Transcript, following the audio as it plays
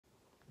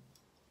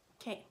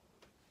Okay,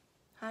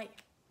 hi,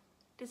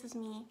 this is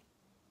me,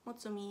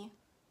 Mutsumi,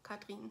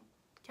 Katrin,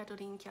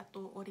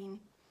 Kyato, Orin,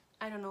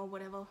 I don't know,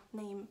 whatever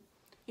name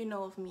you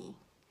know of me.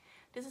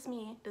 This is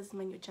me, this is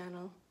my new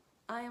channel.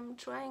 I am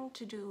trying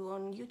to do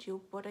on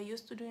YouTube what I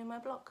used to do in my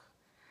blog,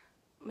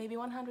 maybe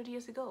 100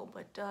 years ago,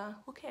 but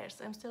who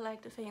cares? I'm still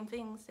like the same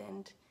things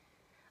and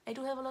I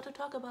do have a lot to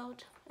talk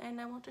about and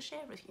I want to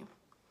share with you.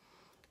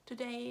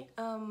 Today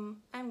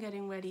I'm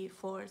getting ready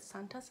for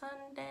Santa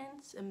Sun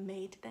dance, a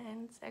maid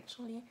dance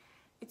actually.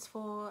 It's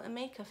for a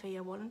maid cafe I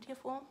volunteer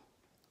for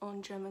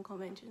on German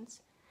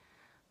conventions.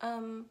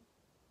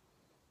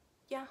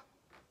 Yeah,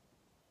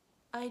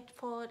 I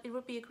thought it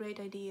would be a great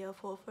idea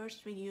for a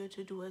first video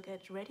to do a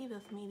get ready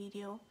with me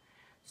video.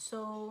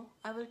 So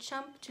I will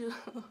jump to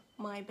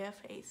my bare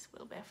face.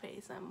 Well, bare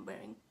face, I'm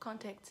wearing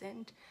contacts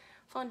and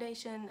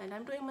foundation and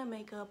I'm doing my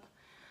makeup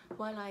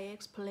while I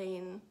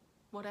explain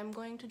what I'm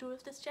going to do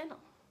with this channel.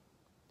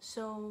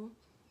 So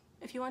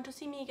if you want to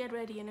see me get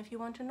ready and if you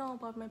want to know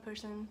about my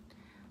person,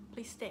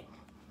 please stay.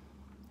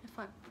 Have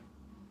fun.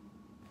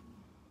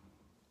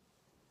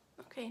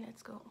 Okay,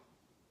 let's go.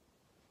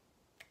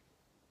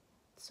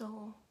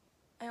 So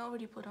I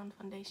already put on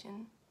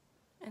foundation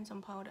and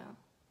some powder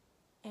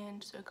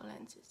and circle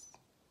lenses.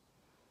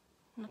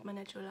 Not my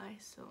natural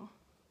eyes, so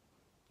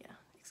yeah,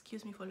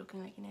 excuse me for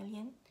looking like an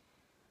alien.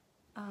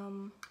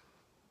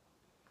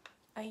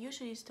 I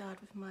usually start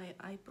with my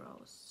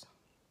eyebrows.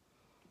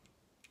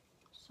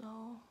 So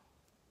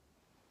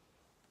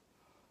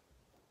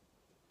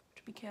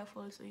to be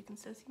careful so you can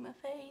still see my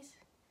face.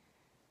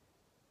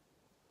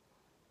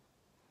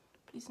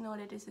 Please know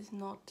that this is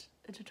not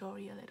a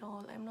tutorial at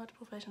all. I'm not a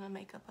professional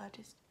makeup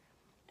artist.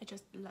 I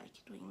just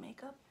like doing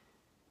makeup.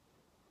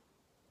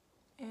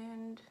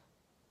 And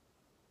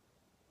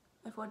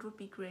I thought it would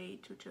be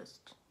great to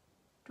just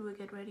do a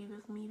get ready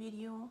with me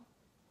video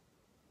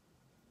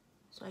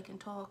so I can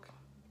talk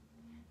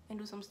and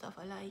do some stuff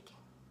I like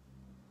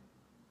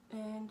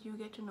and you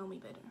get to know me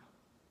better.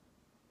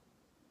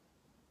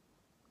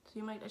 So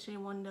you might actually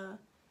wonder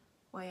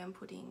why I'm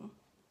putting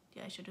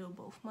the eyeshadow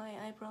above my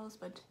eyebrows,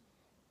 but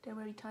they're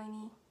very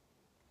tiny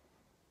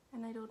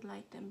and I don't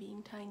like them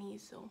being tiny,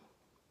 so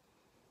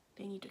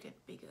they need to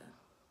get bigger.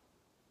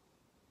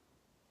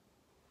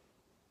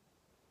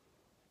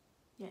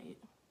 Yeah, you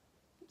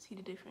see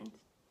the difference?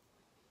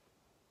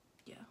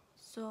 Yeah,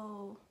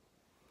 so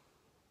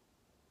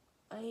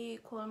I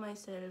call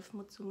myself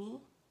Mutsumi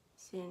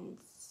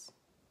since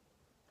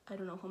I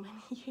don't know how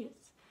many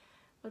years,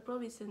 but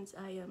probably since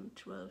I am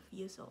 12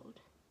 years old,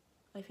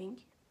 I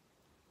think.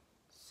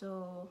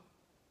 So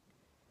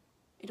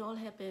it all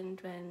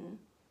happened when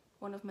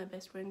one of my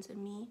best friends and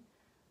me,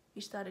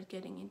 we started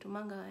getting into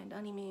manga and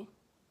anime,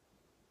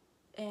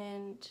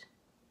 and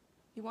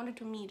we wanted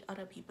to meet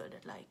other people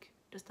that like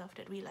the stuff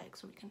that we like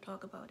so we can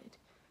talk about it.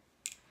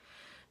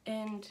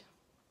 And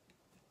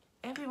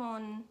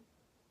everyone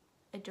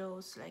at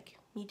those like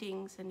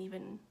meetings, and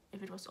even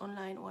if it was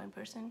online or in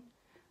person,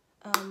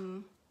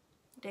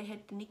 they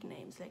had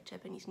nicknames, like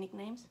Japanese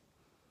nicknames,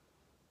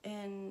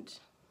 and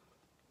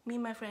me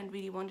and my friend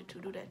really wanted to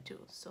do that too.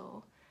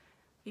 So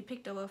we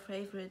picked our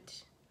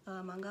favorite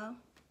manga.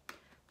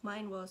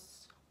 Mine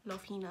was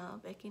Love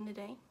Hina back in the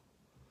day,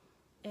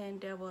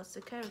 and there was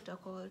a character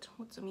called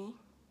Mutsumi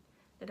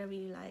that I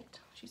really liked.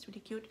 She's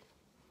really cute,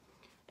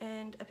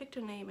 and I picked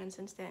her name, and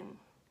since then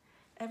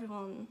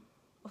everyone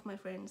of my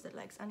friends that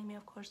likes anime,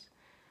 of course,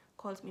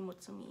 calls me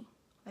Mutsumi.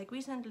 Like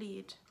recently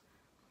it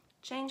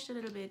changed a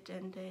little bit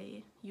and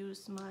they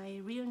use my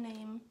real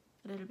name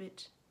a little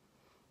bit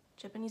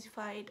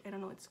Japaneseified. I don't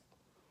know,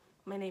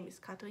 my name is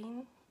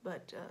Katrin,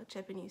 but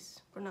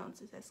Japanese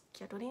pronounces as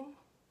Kyatorin,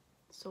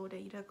 so they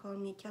either call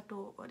me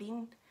Kyato or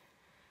Rin.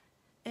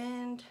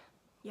 And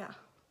yeah,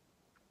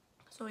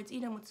 so it's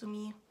either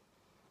Mutsumi,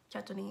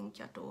 Kyatorin,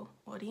 Kyato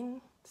or Rin,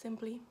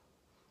 simply.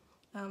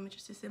 It's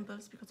just as simple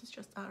because it's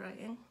just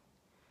R-I-N.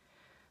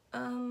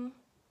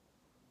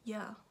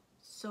 Yeah,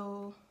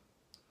 so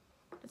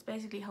that's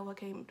basically how I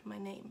came to my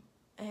name.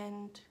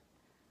 And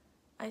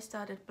I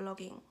started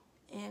blogging,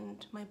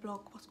 and my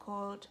blog was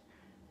called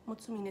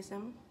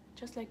Mutsuminism,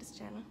 just like this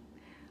channel.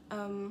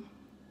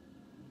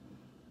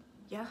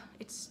 Yeah,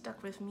 it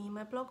stuck with me.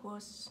 My blog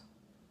was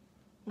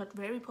not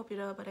very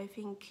popular, but I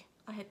think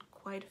I had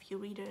quite a few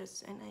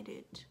readers, and I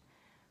did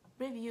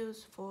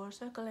reviews for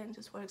circle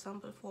lenses, for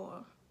example,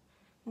 for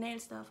nail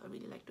stuff. I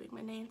really like doing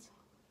my nails.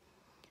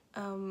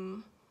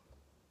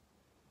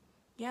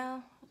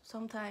 Yeah,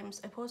 sometimes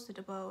I posted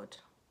about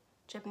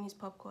Japanese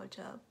pop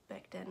culture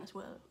back then as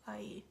well.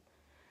 I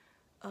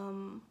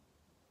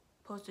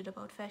posted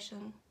about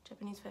fashion,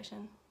 Japanese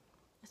fashion,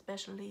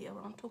 especially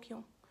around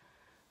Tokyo.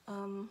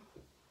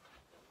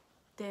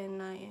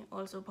 Then I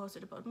also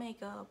posted about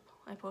makeup.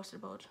 I posted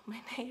about my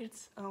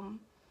nails.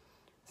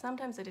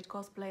 Sometimes I did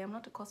cosplay. I'm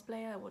not a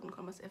cosplayer, I wouldn't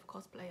call myself a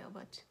cosplayer,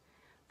 but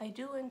I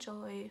do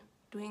enjoy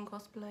doing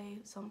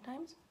cosplay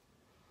sometimes.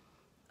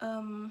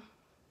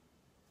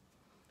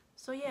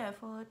 So yeah, I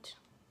thought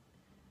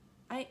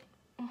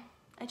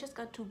I just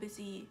got too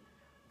busy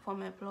for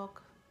my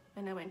blog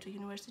when I went to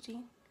university,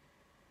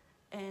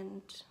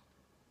 And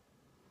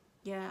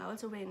yeah, I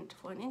also went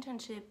for an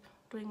internship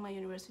during my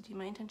university.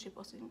 My internship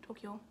was in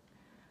Tokyo.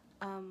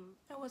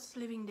 I was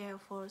living there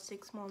for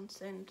 6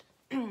 months and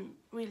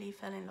really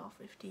fell in love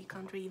with the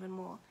country even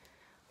more.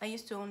 I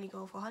used to only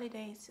go for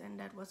holidays, and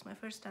that was my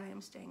first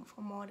time staying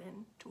for more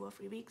than 2 or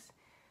 3 weeks.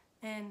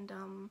 And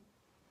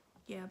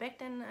yeah, back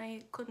then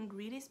I couldn't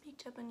really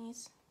speak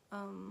Japanese,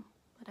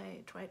 but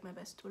I tried my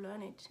best to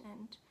learn it.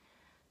 And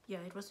yeah,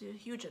 it was a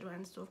huge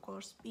advance to, of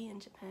course, be in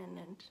Japan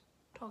and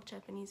talk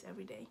Japanese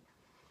every day.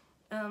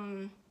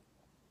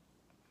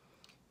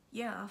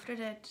 Yeah, after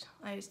that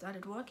I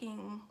started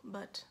working,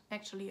 but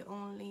actually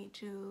only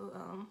to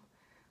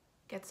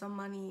get some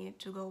money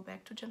to go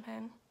back to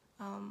Japan.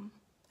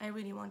 I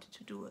really wanted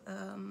to do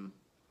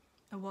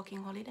a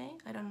working holiday.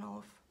 I don't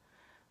know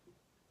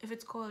if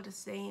it's called the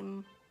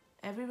same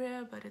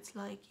everywhere, but it's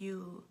like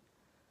you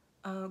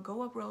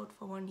go abroad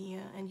for 1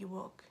 year and you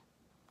work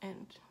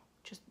and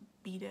just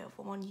be there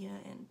for 1 year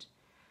and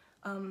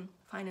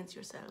finance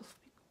yourself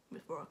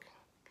with work.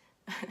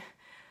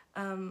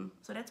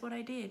 So that's what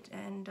I did,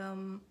 and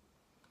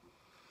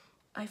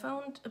I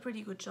found a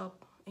pretty good job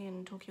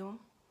in Tokyo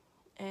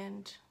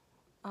and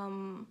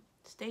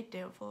stayed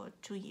there for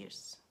 2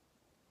 years.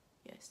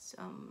 Yes,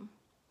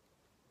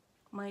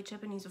 my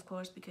Japanese, of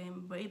course,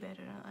 became way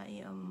better.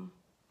 I am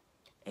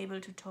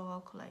able to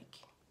talk like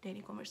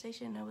daily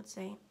conversation, I would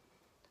say.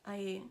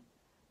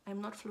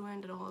 I'm not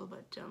fluent at all,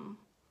 but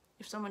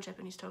if someone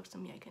Japanese talks to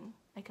me,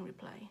 I can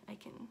reply.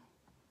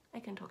 I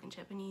can talk in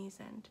Japanese,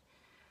 and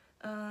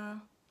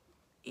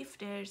if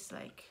there's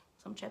like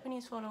some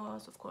Japanese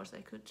followers, of course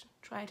I could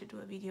try to do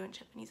a video in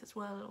Japanese as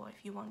well, or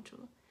if you want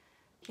to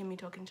hear me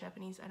talk in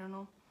Japanese, I don't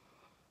know.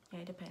 Yeah,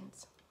 it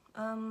depends.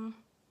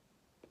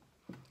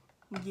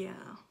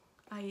 Yeah,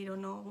 I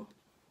don't know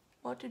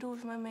what to do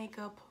with my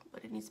makeup,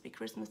 but it needs to be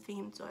Christmas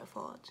themed, so I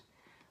thought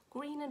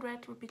green and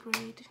red would be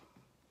great.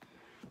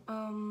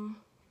 Green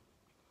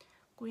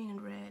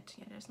and red,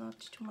 yeah, there's not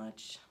too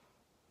much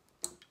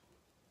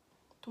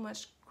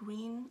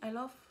green. I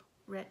love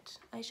red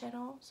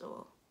eyeshadow,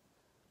 so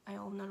I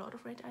own a lot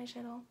of red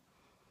eyeshadow.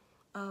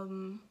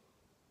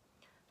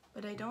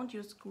 But I don't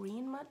use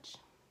green much.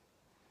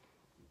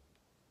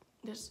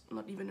 There's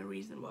not even a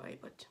reason why,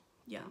 but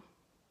yeah,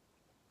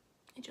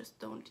 I just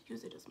don't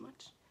use it as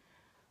much,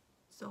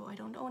 so I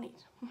don't own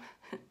it.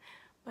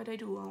 But I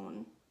do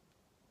own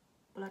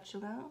Blood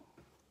Sugar,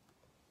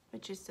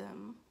 which is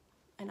an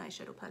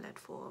eyeshadow palette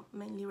for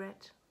mainly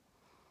red,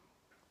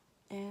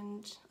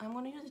 and I'm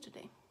gonna use it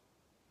today.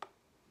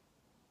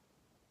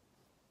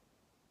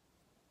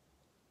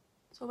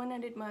 So when I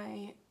did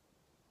my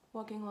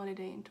working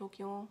holiday in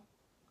Tokyo,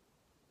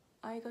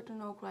 I got to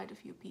know quite a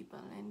few people,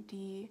 and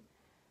the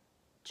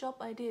job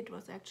I did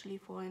was actually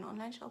for an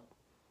online shop.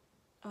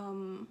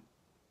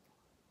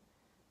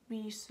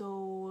 We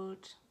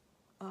sold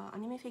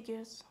anime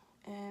figures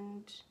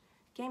and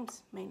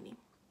games mainly.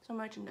 Some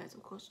merchandise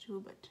of course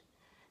too, but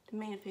the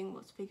main thing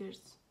was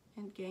figures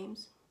and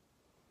games.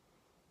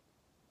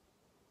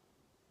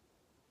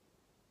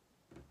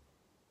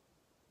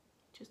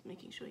 Just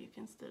making sure you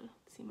can still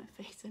see my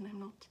face and I'm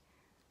not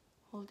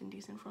holding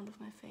these in front of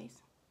my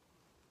face.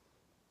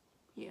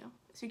 Yeah,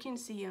 as you can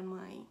see on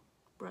my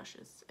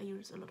brushes, I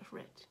use a lot of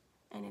red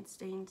and it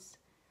stains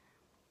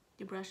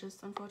the brushes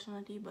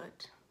unfortunately,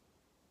 but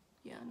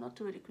yeah, not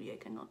to a degree I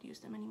cannot use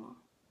them anymore.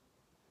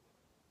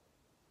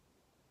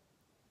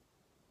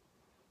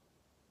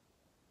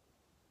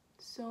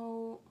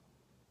 So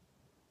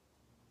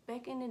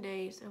back in the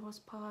days I was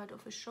part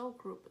of a show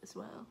group as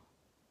well.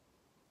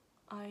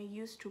 I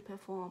used to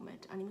perform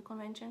at anime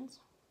conventions.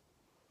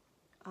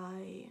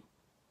 I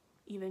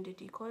even did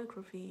the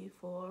choreography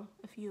for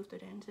a few of the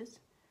dances,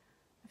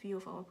 a few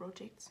of our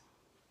projects.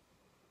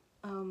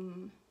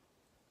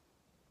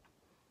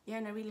 Yeah,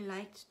 and I really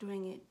liked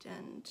doing it,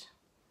 and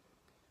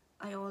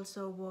I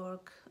also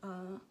work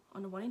on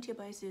a volunteer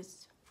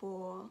basis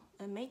for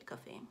a Maid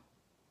cafe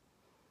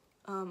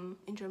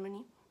in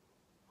Germany,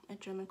 at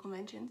German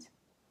conventions.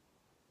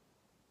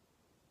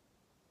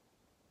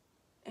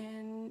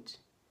 And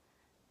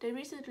they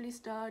recently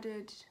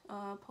started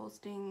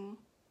posting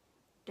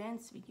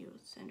dance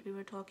videos, and we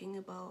were talking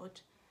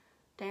about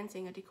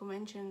dancing at the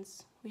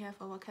conventions we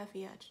have our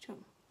cafe at too.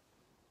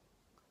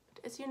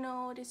 But as you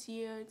know, this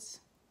year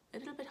it's a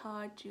little bit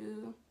hard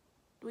to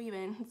do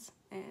events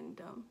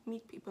and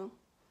meet people.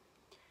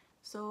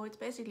 So it's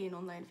basically an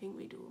online thing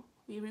we do.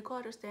 We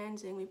record us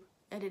dancing, we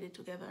edit it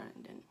together,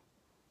 and then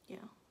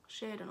yeah,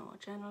 share it on our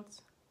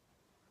channels.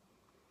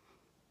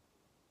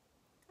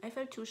 I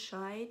felt too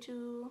shy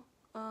to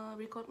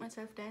record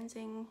myself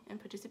dancing and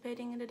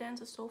participating in the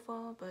dances so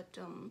far, but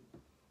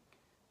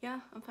yeah,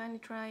 I'm finally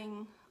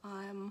trying.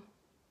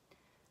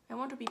 I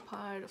want to be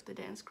part of the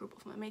dance group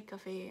of my Maid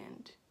cafe,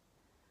 and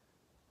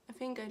I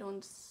think I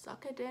don't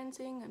suck at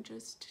dancing. I'm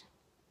just,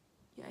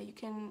 yeah, you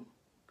can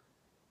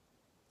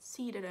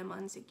see that I'm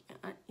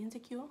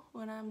insecure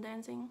when I'm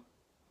dancing,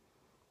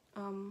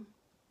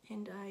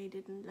 and I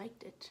didn't like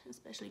that,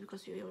 especially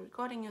because you're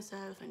recording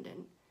yourself and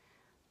then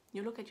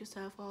you look at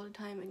yourself all the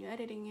time when you're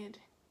editing it.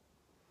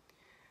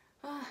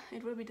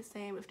 It will be the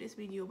same with this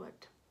video,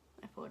 but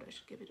I thought I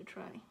should give it a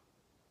try.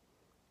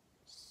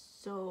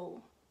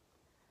 So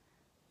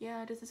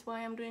yeah, this is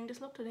why I'm doing this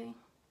look today.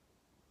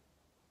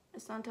 A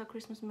Santa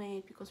Christmas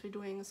maid, because we're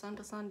doing a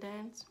Santa Sun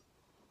dance.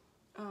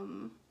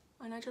 And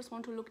I just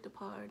want to look the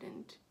part,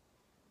 and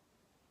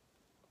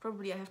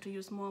probably I have to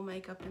use more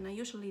makeup than I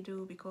usually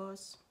do,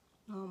 because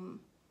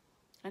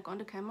like on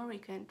the camera you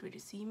can't really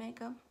see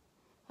makeup.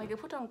 Like I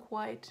put on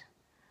quite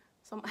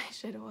some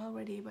eyeshadow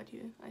already, but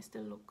I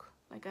still look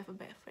like I have a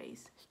bare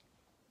face.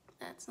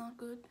 That's not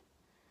good.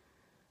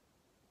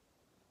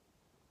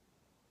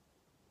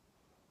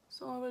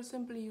 So I will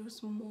simply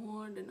use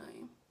more than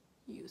I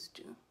used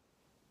to.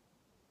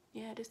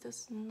 Yeah, this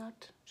does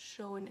not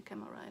show in the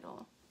camera at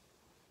all.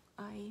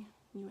 I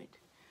knew it.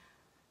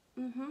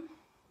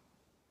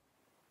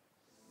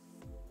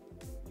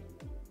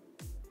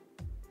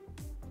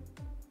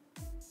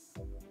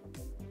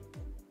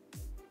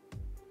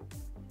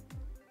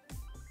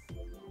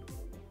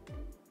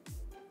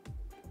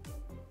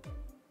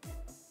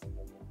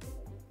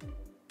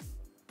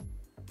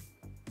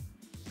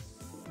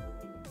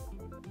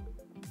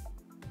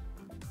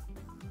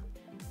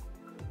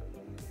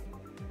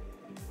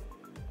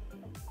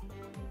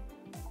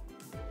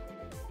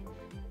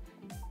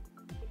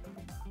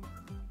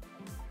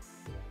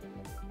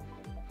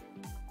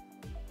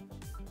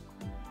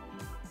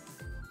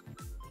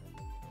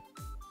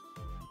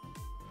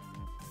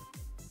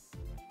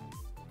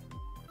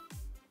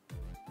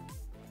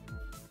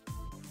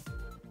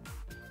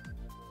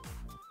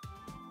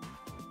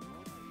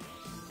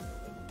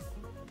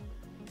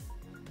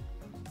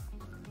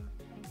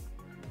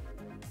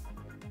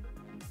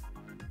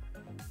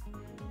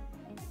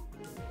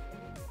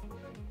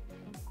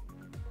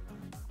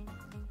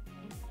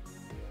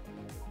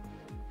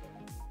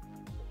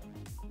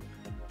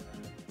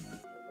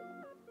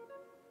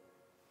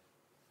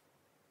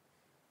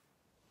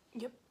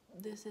 Yep,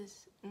 this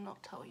is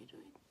not how you do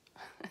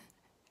it.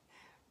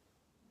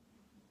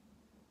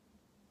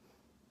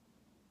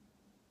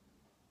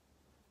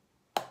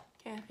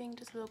 Okay, I think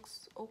this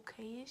looks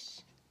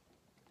okay-ish.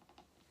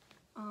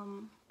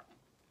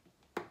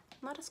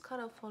 Not as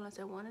colorful as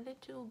I wanted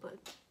it to,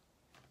 but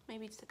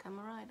maybe it's the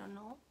camera, I don't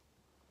know.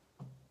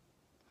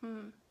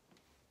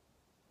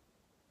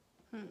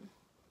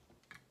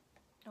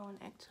 Oh, and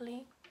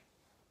actually,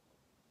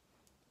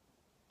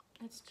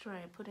 let's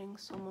try putting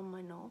some on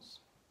my nose.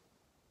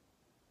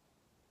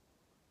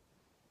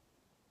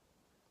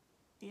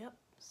 Yep,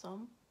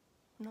 some,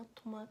 not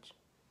too much.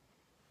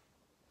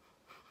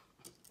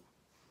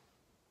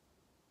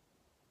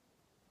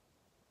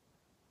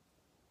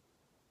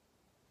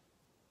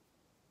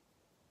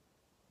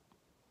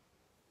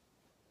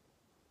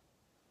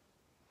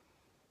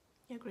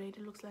 Yeah, great,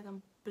 it looks like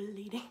I'm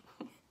bleeding.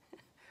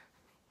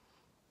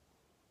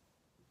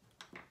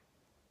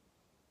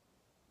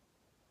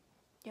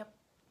 Yep,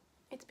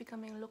 it's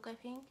becoming a look, I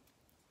think.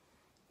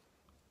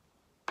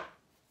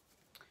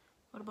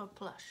 What about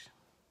blush?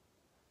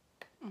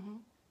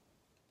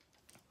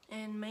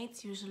 And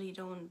maids usually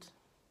don't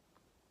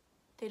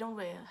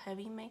wear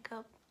heavy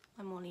makeup.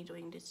 I'm only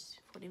doing this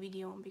for the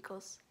video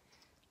because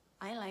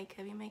I like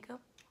heavy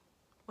makeup.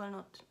 Well,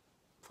 not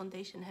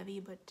foundation heavy,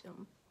 but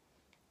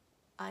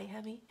eye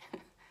heavy.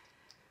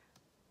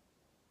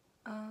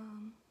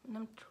 And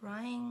I'm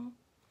trying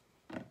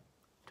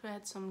to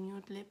add some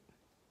nude lip.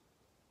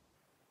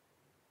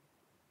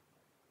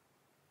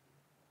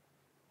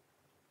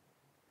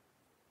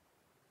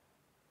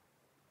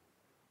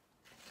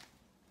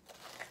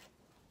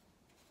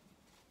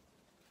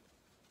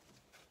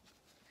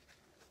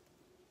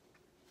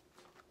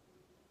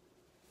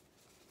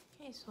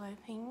 Okay, so I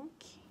think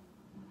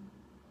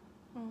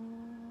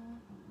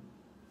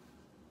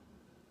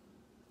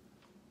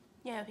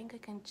yeah, I think I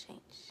can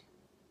change.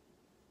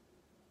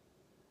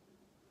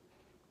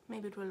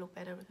 Maybe it will look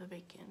better with a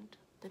wig and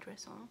the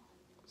dress on.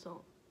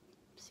 So,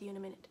 see you in a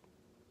minute.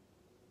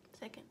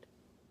 Second.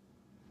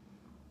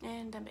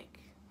 And I'm back.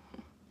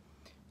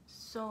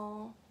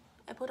 So,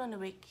 I put on a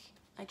wig.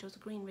 I chose a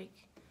green wig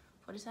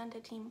for the Santa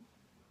team.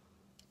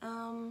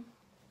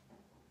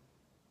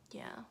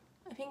 Yeah,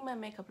 I think my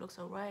makeup looks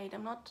alright.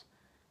 I'm not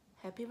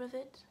happy with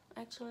it,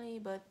 actually,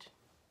 but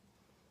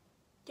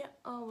yeah,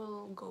 I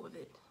will go with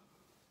it.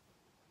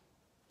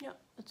 Yeah,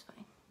 that's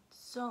fine.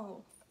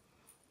 So,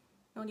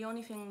 now the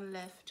only thing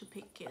left to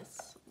pick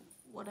is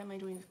what am I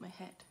doing with my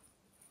head.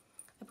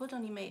 I put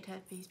on the Maid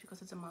headpiece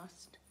because it's a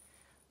must.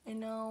 And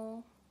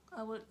now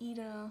I will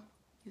either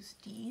use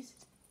these.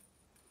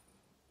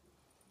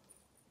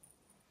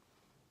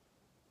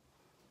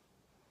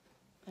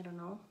 I don't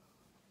know.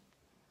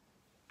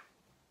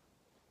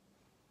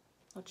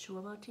 Not sure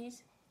about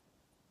these.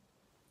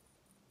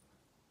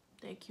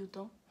 They're cute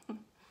though.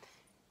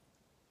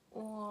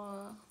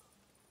 Or,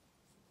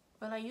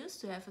 well, I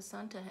used to have a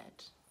Santa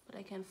hat, but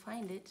I can't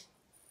find it.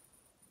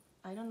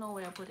 I don't know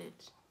where I put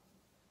it.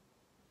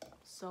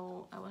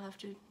 So I will have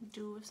to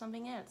do with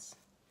something else.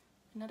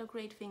 Another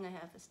great thing I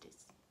have is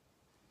this.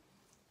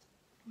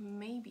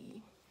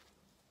 Maybe.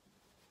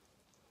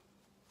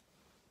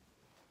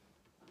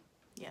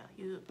 Yeah,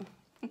 you.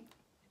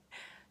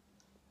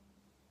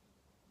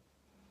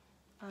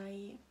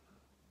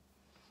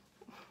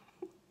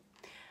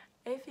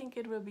 I think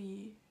it will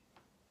be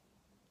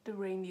the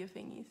reindeer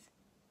thingies,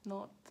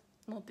 not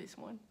this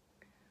one.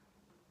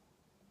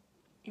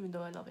 Even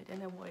though I love it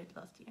and I wore it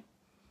last year.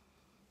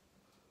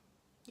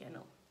 Yeah,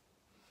 no.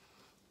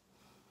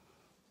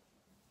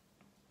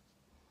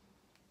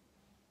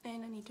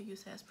 And I need to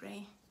use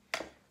hairspray.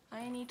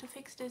 I need to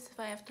fix this if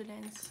I have to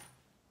dance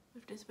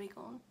with this wig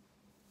on.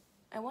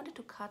 I wanted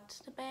to cut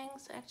the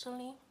bangs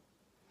actually,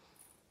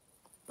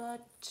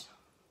 but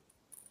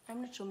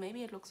I'm not sure.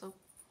 Maybe it looks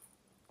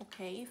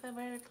okay if I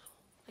wear it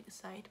like a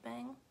side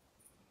bang.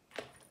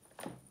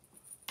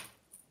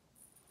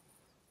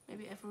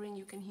 Maybe everything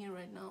you can hear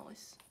right now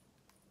is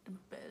the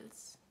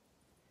bells.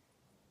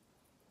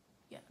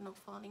 Yeah, not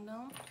falling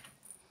down.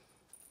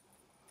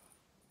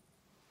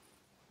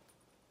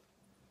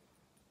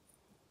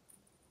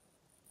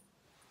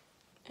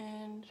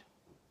 And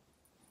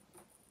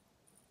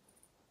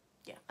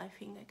yeah, I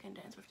think I can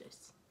dance with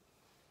this.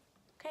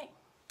 Okay.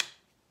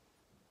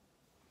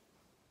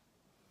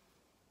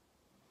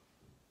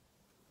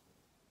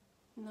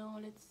 Now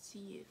let's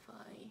see if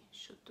I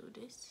should do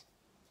this.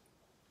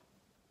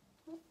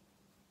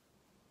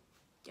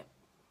 Yeah,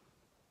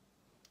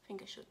 I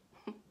think I should.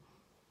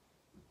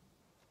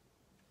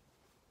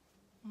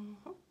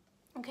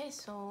 Okay,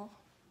 so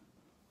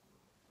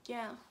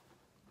yeah,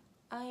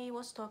 I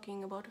was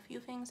talking about a few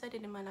things I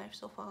did in my life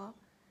so far,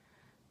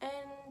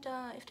 and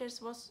if there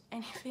was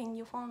anything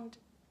you found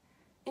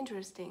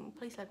interesting,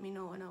 please let me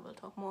know and I will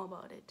talk more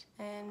about it.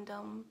 And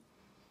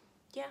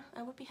yeah,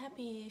 I would be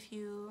happy if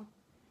you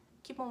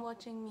keep on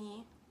watching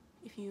me,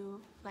 if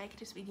you like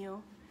this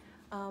video.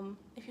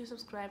 If you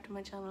subscribe to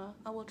my channel,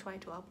 I will try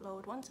to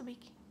upload once a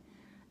week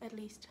at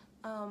least.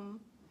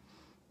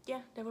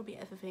 Yeah, there will be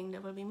everything.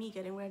 There will be me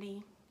getting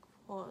ready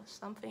for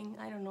something,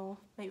 I don't know,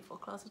 maybe for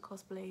closet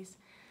cosplays.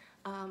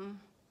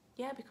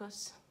 Yeah,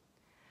 because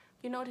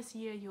you know this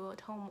year you're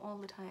at home all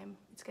the time.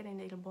 It's getting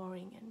a little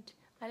boring and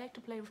I like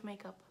to play with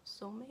makeup,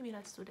 so maybe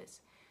let's do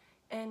this.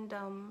 And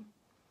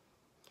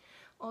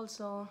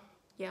also,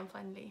 yeah, I'm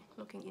finally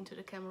looking into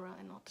the camera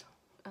and not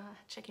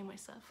checking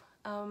myself.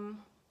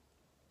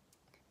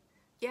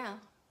 Yeah,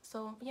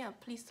 so yeah,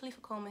 please leave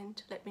a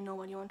comment, let me know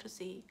what you want to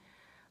see.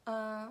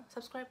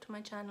 Subscribe to my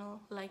channel,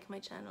 like my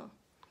channel,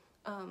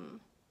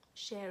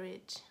 share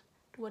it,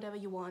 do whatever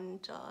you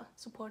want,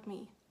 support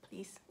me,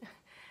 please.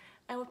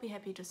 I would be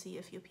happy to see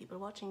a few people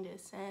watching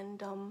this,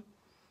 and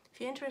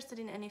if you're interested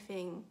in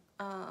anything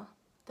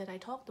that I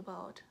talked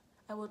about,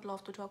 I would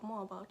love to talk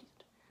more about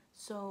it.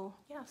 So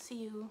yeah, see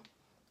you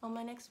on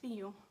my next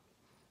video.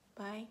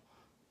 Bye.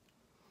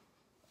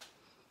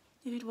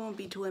 If it won't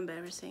be too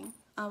embarrassing,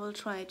 I will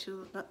try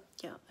to,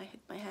 yeah, I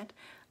hit my head.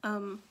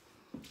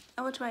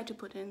 I will try to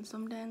put in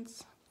some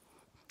dance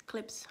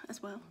clips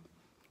as well.